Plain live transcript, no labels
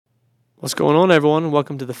What's going on, everyone?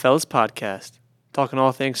 Welcome to the Fellas Podcast, talking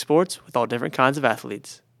all things sports with all different kinds of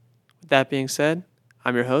athletes. With that being said,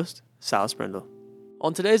 I'm your host, Silas Brindle.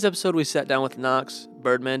 On today's episode, we sat down with Knox,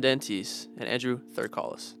 Birdman, Dantice, and Andrew, Thurk,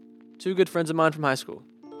 Hollis, two good friends of mine from high school.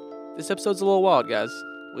 This episode's a little wild, guys.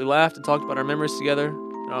 We laughed and talked about our memories together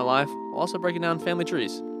in our life, while also breaking down family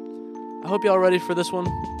trees. I hope y'all are ready for this one.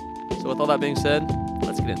 So with all that being said,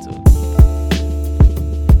 let's get into it.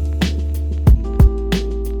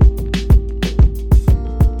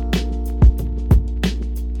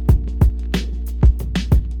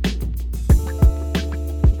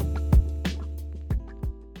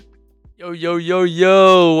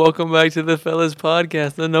 Yo. Welcome back to the Fellas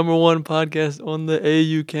Podcast, the number one podcast on the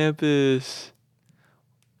AU campus.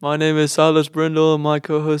 My name is Silas Brindle, and my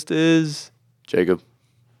co-host is Jacob.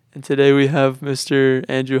 And today we have Mr.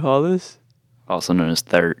 Andrew Hollis. Also known as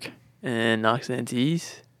Thurk. And Knox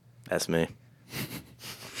Dantice. That's me.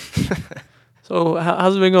 So,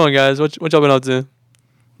 how's it been going, guys? What y'all been up to?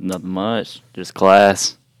 Nothing much. Just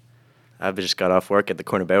class. I've just got off work at the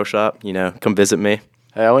corner bagel shop. Come visit me.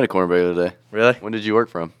 Hey, I went to Corner Bagel today. Really? When did you work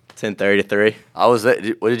from? 10:30 to 3. I was there.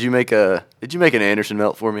 What did you make? Did you make an Anderson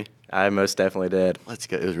melt for me? I most definitely did. Let's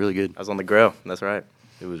go. It was really good. I was on the grill. That's right.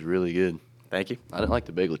 It was really good. Thank you. I didn't like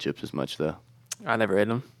the bagel chips as much though. I never ate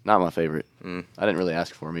them. Not my favorite. Mm. I didn't really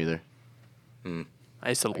ask for them either. I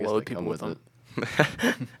used to I guess load they people come with them.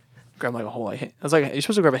 it. Grab like a whole. I was like, you're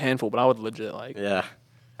supposed to grab a handful, but I would legit like. Yeah,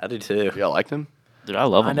 I do too. Y'all like them? Dude, I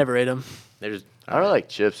love I them. never ate them. They're just, I really like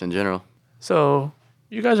chips in general. So,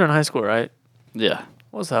 you guys are in high school, right? Yeah.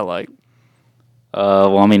 What's that like?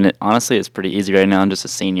 Well, I mean, honestly, it's pretty easy right now. I'm just a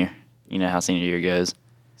senior. You know how senior year goes.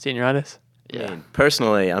 Senioritis? Yeah. I mean,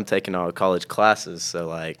 personally, I'm taking all college classes, so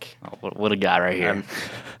like, Oh, what a guy right here.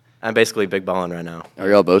 I'm basically big balling right now. Are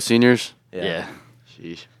y'all both seniors? Yeah.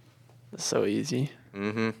 Sheesh. That's so easy.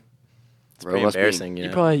 Mm-hmm. It's Bro, pretty must be- embarrassing,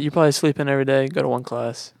 You probably sleep in every day, go to one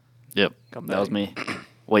class. Yep. Come That was back. me.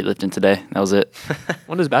 Weightlifting today. That was it.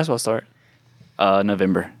 When does basketball start?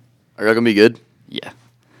 November. Are y'all gonna be good? Yeah.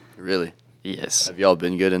 Really? Yes. Have y'all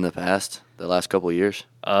been good in the past? The last couple of years?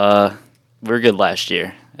 We were good last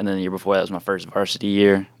year, and then the year before that was my first varsity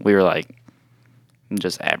year. We were like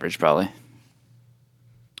just average, probably.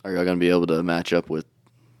 Are y'all gonna be able to match up with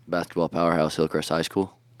basketball powerhouse Hillcrest High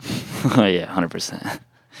School? Oh yeah, 100%.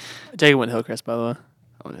 Jacob went to Hillcrest, by the way.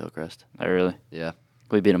 I went to Hillcrest. I really. Yeah.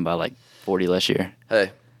 We beat them by like 40 last year.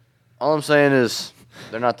 Hey, all I'm saying is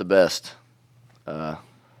they're not the best.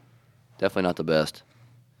 Definitely not the best.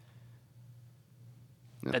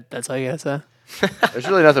 That's all you gotta say. There's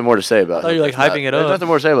really nothing more to say about. I thought you were, like, Hillcrest. hyping it There's up. nothing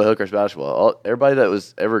more to say about Hillcrest basketball. Everybody that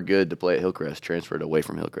was ever good to play at Hillcrest transferred away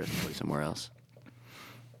from Hillcrest to play somewhere else.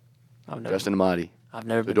 Justin Amati, I've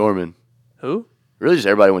never to been. Dorman. Who? Really, just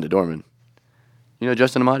everybody went to Dorman. You know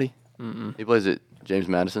Justin Amati? Mm-mm. He plays at James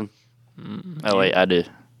Madison. Oh wait, I do.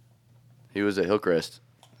 He was at Hillcrest,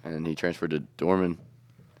 and he transferred to Dorman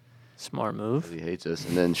Smart 'cause move. he hates us.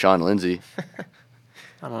 And then Sean Lindsay,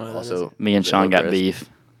 I don't know who that is. also Me and was at Sean got Hillcrest. beef.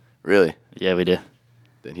 Really? Yeah, we did.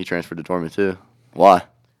 Then he transferred to Dorman too. Why?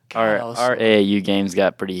 Our that was our slow. AAU games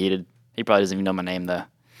got pretty heated. He probably doesn't even know my name though,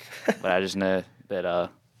 but I just know that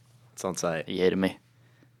It's on site. he hated me.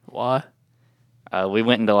 Why? We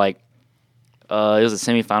went into like it was a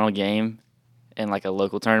semifinal game in like a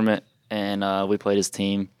local tournament, and we played his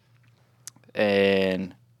team,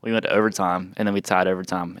 and we went to overtime, and then we tied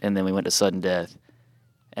overtime, and then we went to sudden death,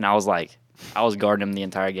 and I was guarding him the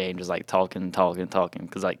entire game, just like talking,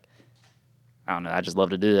 because like I don't know, I just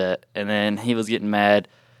love to do that, and then he was getting mad.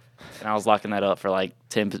 And I was locking that up for like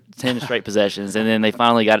 10 straight possessions. And then they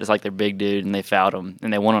finally got it to like their big dude, and they fouled him.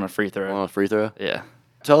 And they won on a free throw. On a free throw? Yeah.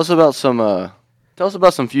 Tell us about some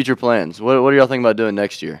future plans. What are y'all thinking about doing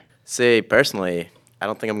next year? See, personally, I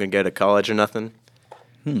don't think I'm going to go to college or nothing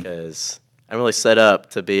because I'm really set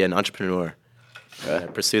up to be an entrepreneur.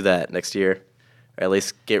 Pursue that next year, or at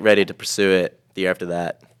least get ready to pursue it the year after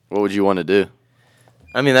that. What would you want to do?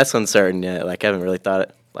 I mean, that's uncertain yet. Like, I haven't really thought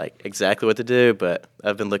it, like exactly what to do, but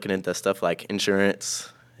I've been looking into stuff like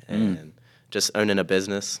insurance and just owning a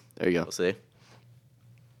business. There you go. We'll see.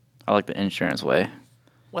 I like the insurance way.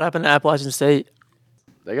 What happened to Appalachian State?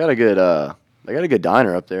 They got a good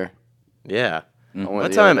diner up there. Yeah. I went One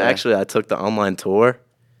the time, other day. actually, I took the online tour,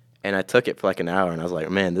 and I took it for like an hour, and I was like,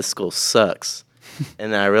 man, this school sucks.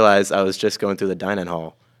 And then I realized I was just going through the dining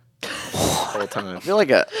hall the whole time. I feel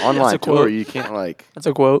like an online tour, quote. you can't like. That's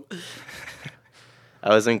a quote. I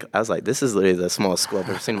was like, this is literally the smallest school I've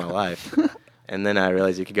ever seen in my life. And then I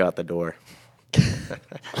realized you could go out the door.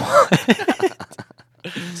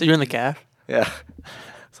 So you're in the calf? Yeah.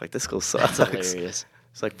 It's like, this school sucks. That's hilarious.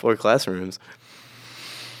 It's like 4 classrooms.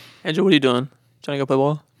 Andrew, what are you doing? Trying to go play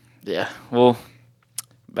ball? Yeah. Well,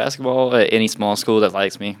 basketball at any small school that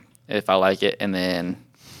likes me, if I like it, and then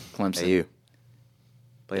Clemson. AU.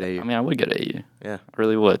 Played AU. I mean, I would go to AU. Yeah. I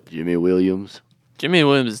really would. Jimmy Williams. Jimmy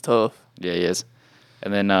Williams is tough. Yeah, he is.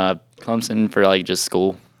 And then Clemson for like just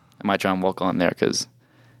school. I might try and walk on there because,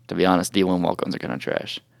 to be honest, D1 walk-ons are kind of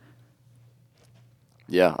trash.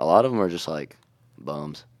 Yeah, a lot of them are just like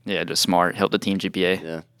bums. Yeah, just smart. Help the team GPA.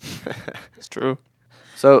 Yeah. It's true.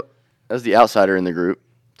 So, as the outsider in the group,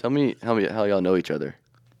 tell me how y'all know each other.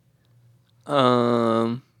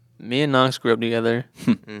 Me and Knox grew up together,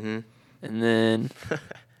 Mm-hmm. and then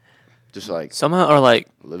Just like somehow, or like,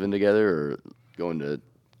 living together or going to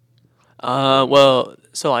well,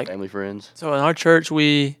 so like, family friends. so in our church,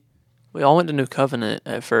 we all went to New Covenant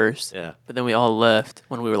at first, Yeah. but then we all left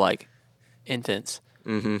when we were like infants.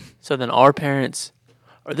 Mm-hmm. So then our parents,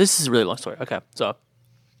 or this is a really long story. Okay, so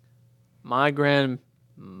my grandma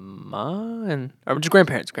or just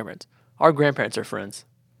grandparents. Our grandparents are friends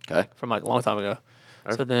Okay. from like a long time ago.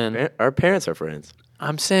 So then Our parents are friends.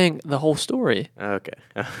 I'm saying the whole story. Okay.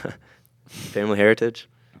 Family heritage?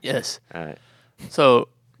 Yes. All right. So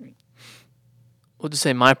we'll just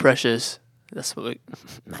say my precious. That's what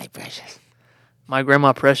my precious. My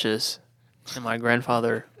grandma Precious and my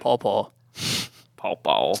grandfather Paul.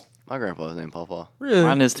 Paul. My grandpa's named Paul. Really?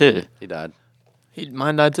 Mine is too. He died.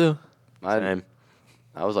 Mine died too. Same.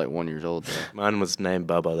 I was like 1 year old though. Mine was named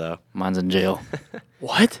Bubba, though. Mine's in jail.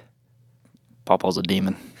 What? Paul's a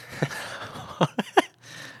demon.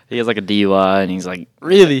 He has like a DUI, and he's like,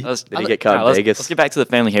 Really? Did he get caught in Vegas? Let's get back to the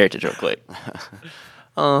family heritage real quick.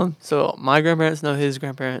 So my grandparents know his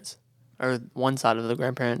grandparents, or one side of the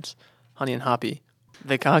grandparents, Honey and Hoppy.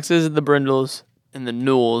 The Coxes, the Brindles, and the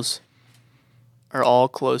Newells are all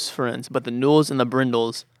close friends, but the Newells and the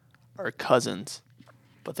Brindles are cousins.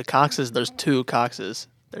 But the Coxes, there's two Coxes.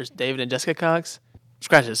 There's David and Jessica Cox.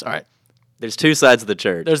 Scratch this, all right. There's two sides of the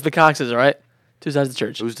church. There's the Coxes, all right? Two sides of the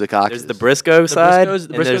church. Who's the Cox? There's the Briscoe side, Briscoes-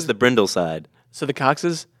 the and there's Briscoes- the Brindle side. So the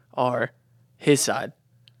Coxes are his side,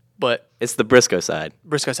 but It's the Briscoe side.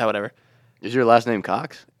 Briscoe side, whatever. Is your last name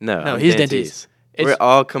Cox? No, No, I'm he's Dantice. It's- We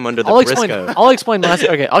all come under the I'll explain. Briscoe. I'll explain my side.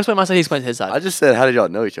 Okay, I'll explain my side. He explains his side. I just said, how did y'all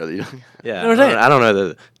know each other? Yeah, You know what I'm saying? I don't know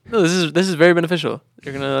the. No, this is very beneficial.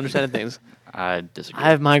 You're gonna understand things. I disagree. I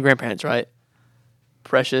have my grandparents, right?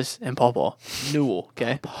 Precious and Paul Newell.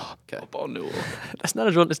 Okay, Paul Newell. that's not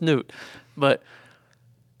a joke. It's Newt, but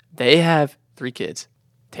they have 3 kids: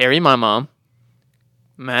 Terry, my mom,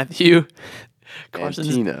 Matthew,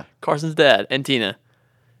 Tina. Carson's dad, and Tina.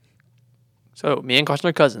 So me and Carson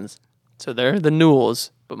are cousins. So they're the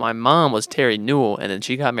Newells, but my mom was Terry Newell, and then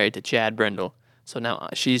she got married to Chad Brindle. So now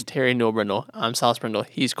she's Terry Newell Brindle. I'm Silas Brindle.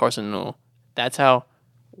 He's Carson Newell. That's how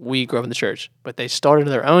we grew up in the church. But they started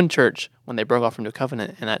their own church when they broke off from New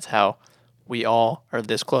Covenant, and that's how we all are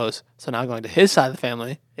this close. So now going to his side of the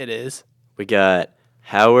family, it is. We got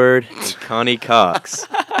Howard and Connie Cox.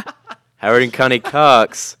 Howard and Connie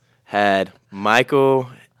Cox had Michael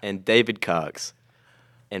and David Cox.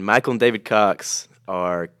 And Michael and David Cox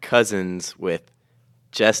are cousins with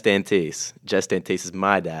Jess Dantice. Jess Dantice is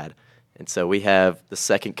my dad. And so we have the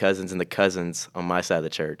second cousins and the cousins on my side of the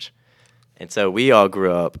church. And so we all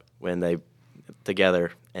grew up when they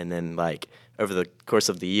together. And then, like, over the course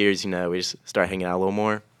of the years, we just start hanging out a little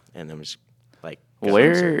more. And then we just, like,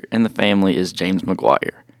 Where in the family is James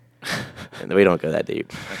McGuire? And we don't go that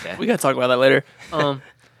deep. Okay. We got to talk about that later.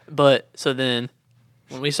 But so then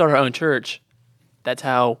when we started our own church, that's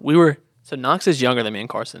how we were. So Knox is younger than me and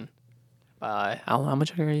Carson. By how much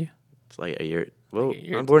younger are you? It's like a year. Well, Like a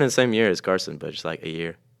year. I'm born in the same year as Carson, but just like a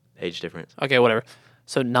year age difference. Okay, whatever.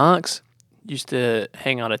 So Knox used to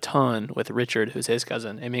hang out a ton with Richard, who's his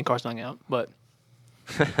cousin, and me and Carson hung out. But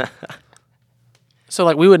so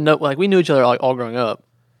like we would know, like we knew each other like all growing up.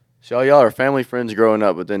 So y'all are family friends growing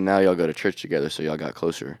up, but then now y'all go to church together, so y'all got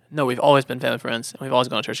closer. No, we've always been family friends, and we've always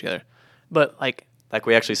gone to church together. But like Like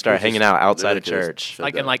we actually started Which is hanging out outside of ridiculous. church. Said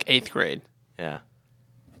in that. like 8th grade. Yeah.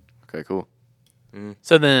 Okay, cool.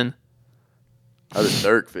 So then How does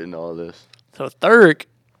Thurk fit into all of this? so Thurk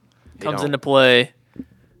They comes don't. into play.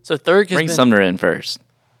 So Thurk has Bring been, Sumner in first.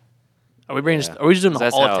 Are we bringing? Yeah. Are we just doing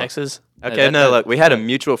That's all how- of Texas? Okay, that- no, that- look, we had a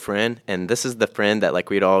mutual friend, and this is the friend that like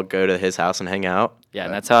we'd all go to his house and hang out. Yeah,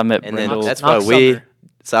 and that's how I met And then Brindle. that's Knox why Sumner.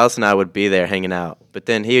 Silas and I would be there hanging out. But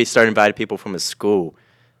then he started inviting people from his school,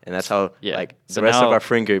 and that's how Yeah. like the So rest of now- our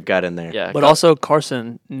friend group got in there. Yeah, But also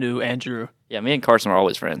Carson knew Andrew. yeah, me and Carson were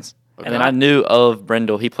always friends. Okay. And then I knew of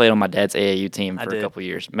Brindle. He played on my dad's AAU team I for did. a couple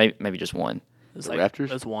years, maybe just one, It was The like Raptors?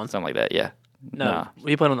 It was one. something like that. Yeah. No, Nah.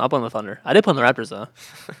 we played on. I played on the Thunder. I did play on the Raptors though.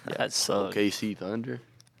 That sucked. KC Thunder?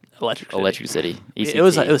 Electric City. Electric City. ECT.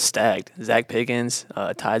 It was stacked. Zach Pickens,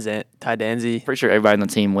 Ty Danzy. Pretty sure everybody on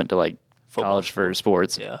the team went to like Football. college for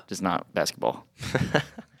sports. Yeah. Just not basketball.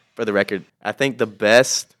 For the record, I think the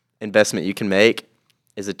best investment you can make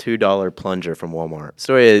is a $2 plunger from Walmart.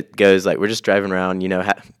 Story goes like we're just driving around,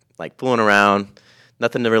 like fooling around,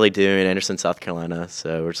 nothing to really do in Anderson, South Carolina.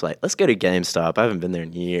 So we're just like, let's go to GameStop. I haven't been there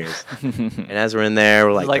in years. And as we're in there,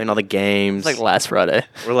 we're like playing all the games. It's like last Friday.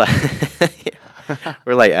 We're like,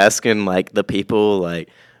 we're like asking like the people like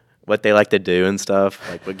what they like to do and stuff,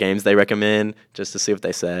 like what games they recommend, just to see what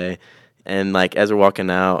they say. And like as we're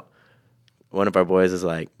walking out, one of our boys is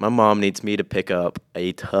like, my mom needs me to pick up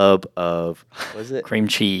a tub of, what is it? Cream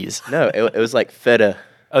cheese. No, it was like feta.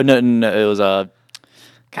 Oh, no. It was,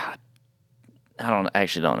 God. I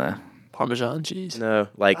actually don't know. Parmesan cheese. No,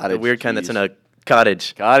 like the Cottage weird kind that's cheese. in a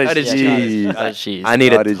cottage. Cottage cheese. Cottage cheese. I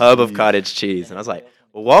need Cottage a tub of cheese. cottage cheese. And I was like,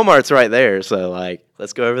 well, Walmart's right there. So like,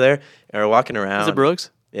 let's go over there. And we're walking around. Is it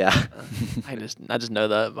Brooks? Yeah. I just know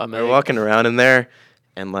that. We're walking around in there.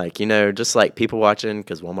 And like, just like people watching,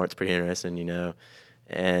 because Walmart's pretty interesting,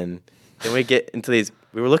 And then we get into these,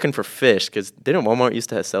 we were looking for fish, because didn't Walmart used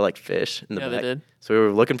to sell like fish in the Yeah, back? they did. So we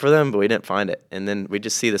were looking for them, but we didn't find it. And then we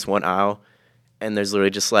just see this one aisle, and there's literally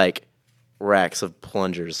just like racks of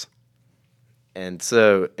plungers. And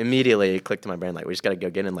so immediately it clicked in my brain, like, we just got to go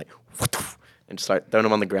get in, like, and just start throwing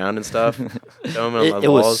them on the ground and stuff. Throw them on the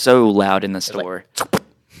It was walls. so loud in the like- store.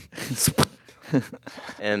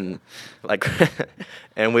 And like,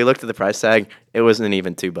 and we looked at the price tag. It wasn't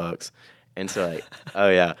even $2. And so like, oh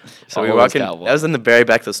yeah. So we All walk those in. cowboys. That was in the very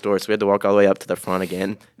back of the store. So we had to walk all the way up to the front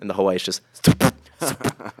again, and the whole way it's just.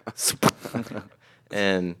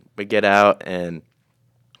 And we get out, and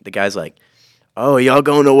the guy's like, "Oh, y'all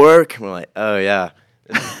going to work?" And we're like, "Oh yeah,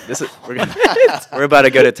 this is we're about to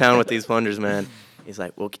go to town with these plungers, man." He's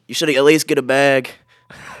like, "Well, you should at least get a bag."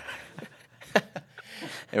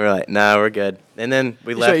 And we're like, "No, we're good." And then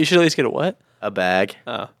we left You should at least get a what? a bag.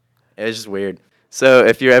 Oh. It was just weird. So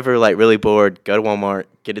if you're ever like really bored, go to Walmart,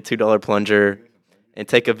 get a $2 plunger, and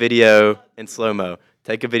take a video in slow mo.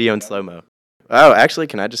 Take a video in slow mo. Oh, actually,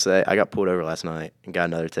 can I just say I got pulled over last night and got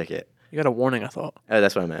another ticket. You got a warning, I thought. Oh,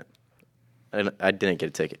 that's what I meant. I didn't get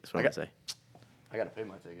a ticket. That's what I'm gonna say. I gotta pay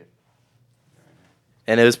my ticket.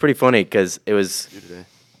 And it was pretty funny because it was. Due today.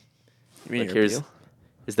 You mean Like, your here's appeal?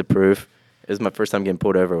 the proof. It was my first time getting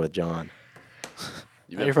pulled over with John.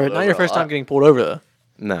 You've Not been your pulled first, not over your a first time lot. getting pulled over, though.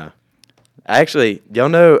 No. Y'all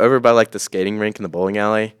know over by like the skating rink in the bowling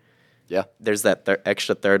alley, Yeah. there's that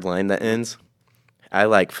extra third lane that ends. I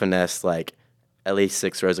like finessed like at least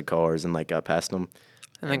 6 rows of cars and like got past them.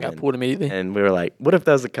 And then got pulled immediately. And we were like, what if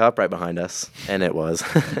that was a cop right behind us? And it was.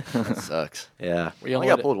 That sucks. Yeah. Were I you on only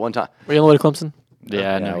the got way pulled one time. to Clemson?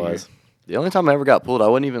 Yeah, I know it you was. The only time I ever got pulled, I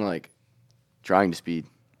wasn't even like trying to speed.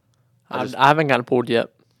 I haven't gotten pulled yet.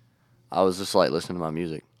 I was just like listening to my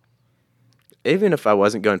music. Even if I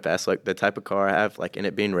wasn't going fast, like the type of car I have, like in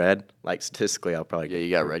it being red, like statistically, I'll probably Yeah, get. you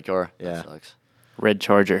got a red car. Yeah. That sucks. Red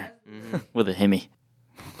Charger with a Hemi.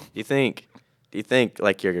 Do you think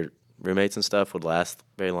like your roommates and stuff would last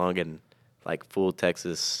very long in like full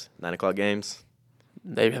Texas 9 o'clock games?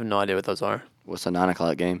 They have no idea what those are. What's the 9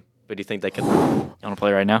 o'clock game? But do you think they could? You want to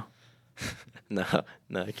play right now? No,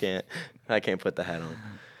 I can't. I can't put the hat on.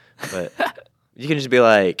 But you can just be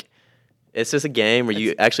like, it's just a game where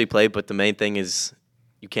you actually play, but the main thing is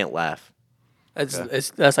you can't laugh. That's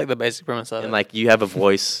like the basic premise of And it. like you have a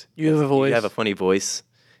voice. You have a voice. You have a funny voice,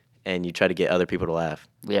 and you try to get other people to laugh.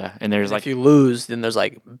 Yeah, and there's And like if you lose, then there's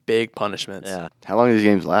like big punishments. Yeah, How long do these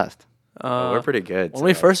games last? we're pretty good. When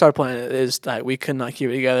we so- first started playing it, is like we could not keep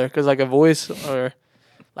it together because like a voice or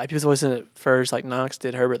like people's voice in it first, like Knox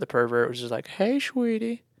did Herbert the Pervert, which is like, "Hey,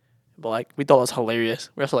 sweetie," but like we thought it was hilarious.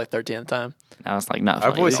 We were also like 13 at the time, now it's like not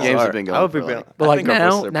Our funny. voices These games are- have been I going would for, be- like- but I like think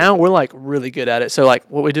our voices are now pretty we're like really good at it. So like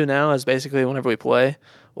what we do now is basically whenever we play,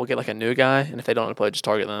 we'll get like a new guy, and if they don't want to play, just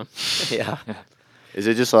target them. good. Yeah, Is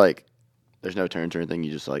it just like there's no turns or anything?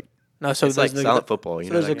 You just like No, so it's like there's silent football. So You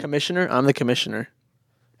know there's what I a mean? commissioner. I'm the commissioner,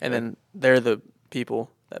 and then they're the people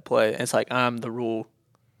that play. And it's like I'm the rule.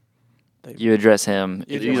 You address him.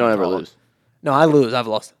 You if you want don't to ever call. lose. No, I lose. I've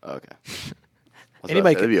lost. Oh, okay.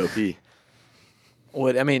 Anybody That'd be OP.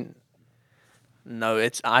 What I mean, no,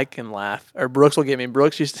 it's I can laugh. Or Brooks will get me.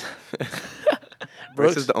 Brooks used to.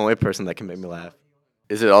 Brooks is the only person that can make me laugh.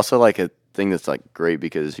 Is it also like a thing that's like great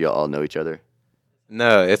because you all know each other?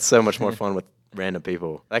 No, it's so much more fun with random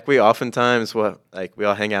people. Like we all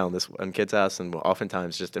hang out in this one kid's house, and we'll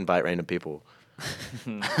oftentimes just invite random people.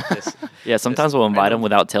 Just- Yeah, sometimes we'll invite him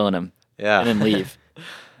without telling him yeah, and then leave.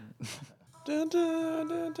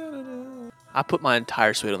 I put my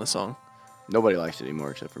entire suite on the song. Nobody likes it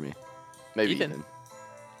anymore except for me. Maybe Ethan. Ethan.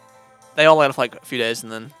 They all let it for like a few days,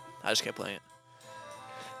 and then I just kept playing it.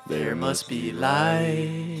 There must be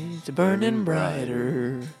light burning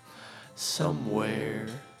brighter somewhere.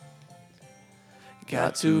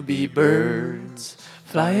 Got to be birds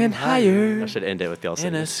flying higher I should end it with y'all in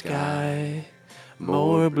singing. a sky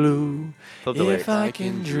more blue. Flip the If lyrics. I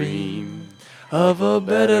can dream of a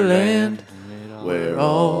better land where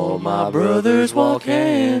all my brothers walk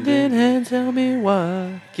hand in hand. Tell me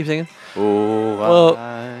why. Keep singing. Oh, Well,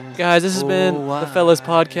 guys, this has been the Fellas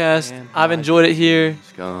Podcast. I've enjoyed it here.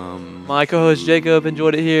 My co-host Jacob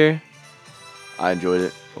enjoyed it here. I enjoyed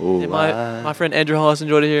it. Oh, And my friend Andrew Hollis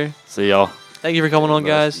enjoyed it here. See y'all. Thank you for coming on,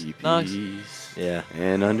 guys. Knox, Yeah.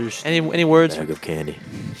 And understand. any words? Bag of candy.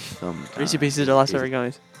 Reese Pieces are the last ever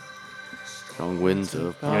gummies. Strong winds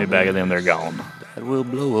of Give me a bag of them. They're gone. that will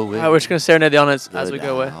blow away. All right, we're just going to serenade the audience as we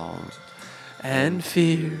go away. down And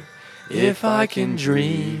fear if I can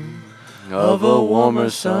dream of a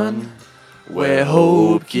warmer sun where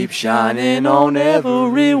hope keeps shining on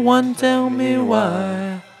everyone. Tell me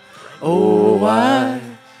why. Oh, why?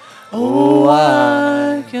 Oh,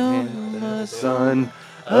 why can the sun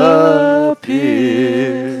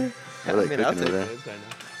appear? What are they cooking over there?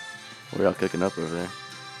 What are y'all cooking up over there?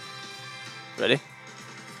 Ready?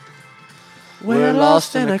 We're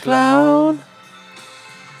lost in a cloud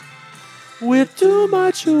with too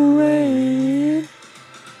much rain.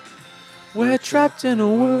 We're trapped in a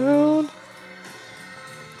world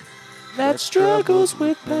that struggles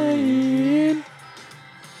with pain.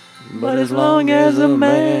 But as long as a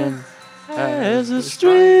man has a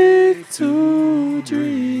strength to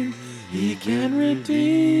dream, he can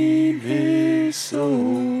redeem his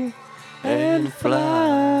soul and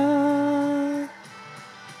fly.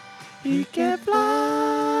 He can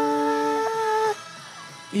fly.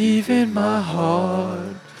 Even my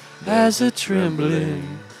heart has a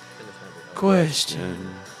trembling question.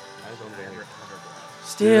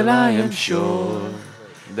 Still I am sure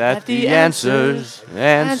that the answer's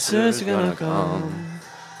gonna come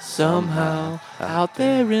somehow out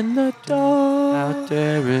there in the dark. Out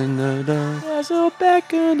there in the dark. There's a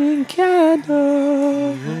beckoning candle.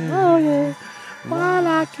 Oh yeah. While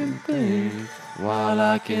I can think, While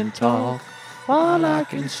I can talk, while I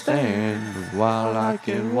can stand, while I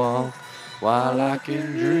can walk, while I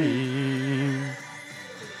can dream.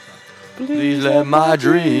 Please let my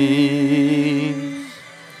dreams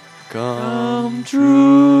come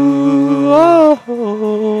true. Oh,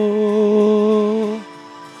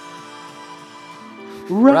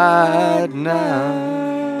 Right now.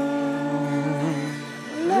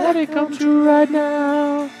 let it come true right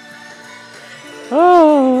now.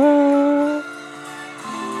 Oh,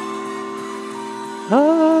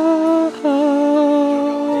 oh,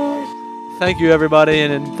 oh. Thank you, everybody,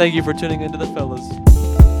 and thank you for tuning into the Fellas.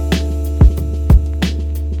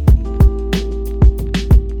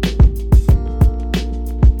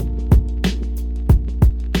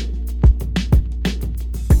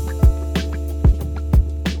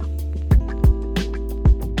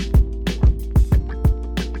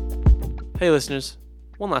 Hey listeners,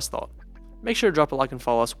 one last thought. Make sure to drop a like and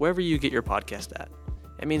follow us wherever you get your podcast at.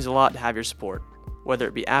 It means a lot to have your support, whether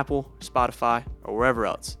it be Apple, Spotify, or wherever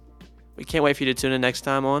else. We can't wait for you to tune in next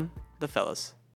time on The Fellas.